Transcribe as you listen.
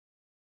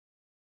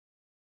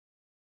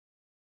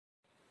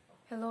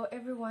Hello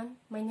everyone,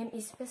 my name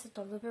is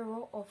Vesutolu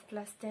Vero of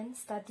class 10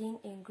 studying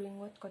in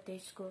Greenwood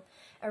Cottage School.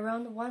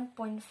 Around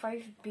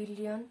 1.5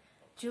 billion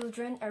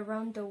children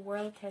around the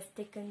world has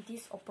taken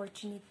this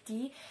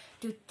opportunity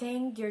to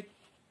thank their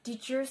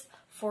teachers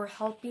for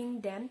helping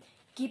them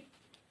keep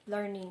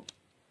learning.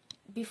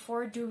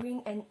 Before,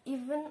 during, and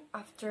even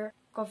after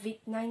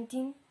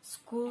COVID-19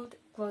 school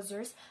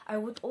closures, I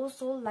would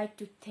also like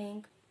to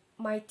thank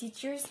my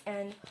teachers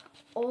and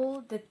all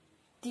the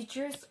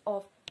teachers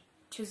of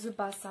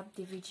Chuzuba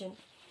subdivision.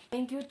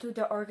 Thank you to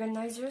the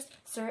organizers,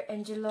 Sir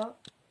Angelo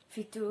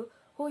Fitu,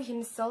 who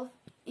himself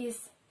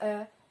is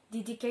a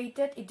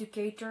dedicated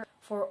educator,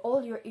 for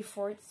all your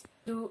efforts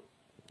to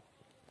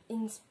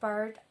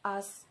inspire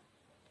us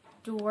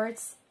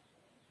towards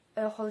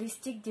a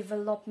holistic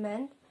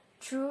development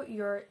through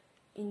your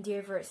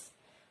endeavors.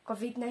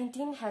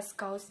 COVID-19 has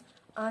caused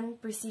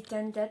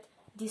unprecedented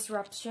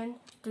disruption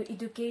to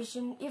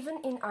education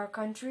even in our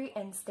country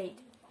and state.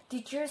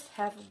 Teachers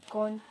have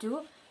gone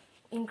to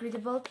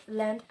incredible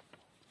lengths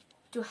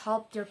to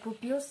help their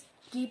pupils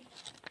keep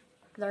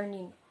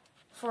learning.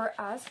 For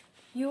us,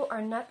 you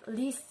are not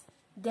less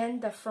than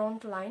the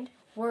frontline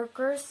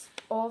workers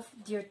of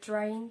their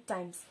trying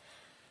times.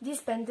 This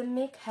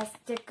pandemic has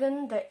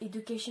taken the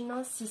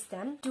educational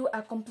system to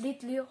a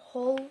completely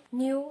whole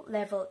new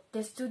level.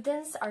 The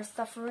students are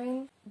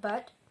suffering,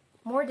 but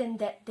more than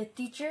that, the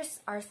teachers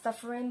are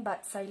suffering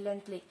but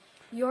silently.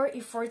 Your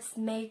efforts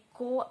may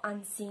go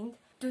unseen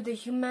to the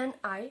human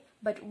eye,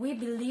 but we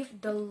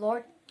believe the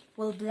Lord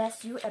will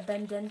bless you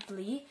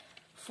abundantly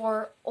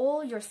for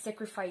all your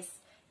sacrifice.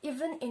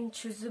 Even in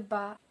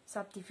Chuzuba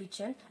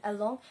subdivision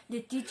alone,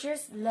 the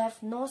teachers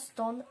left no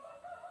stone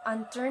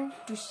unturned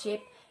to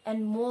shape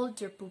and mold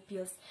their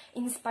pupils.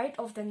 In spite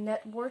of the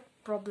network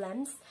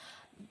problems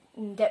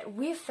that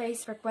we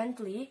face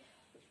frequently,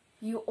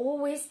 you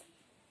always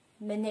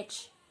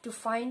manage to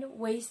find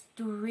ways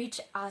to reach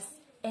us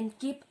and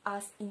keep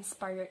us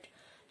inspired.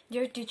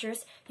 Dear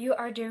teachers, you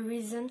are the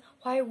reason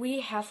why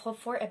we have hope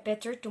for a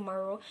better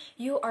tomorrow.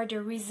 You are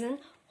the reason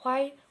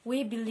why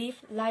we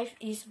believe life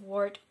is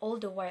worth all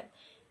the while.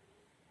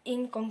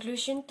 In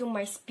conclusion to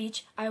my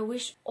speech, I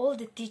wish all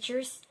the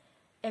teachers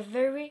a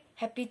very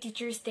happy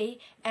Teachers' Day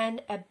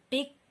and a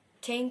big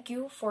thank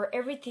you for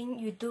everything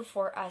you do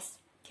for us.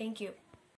 Thank you.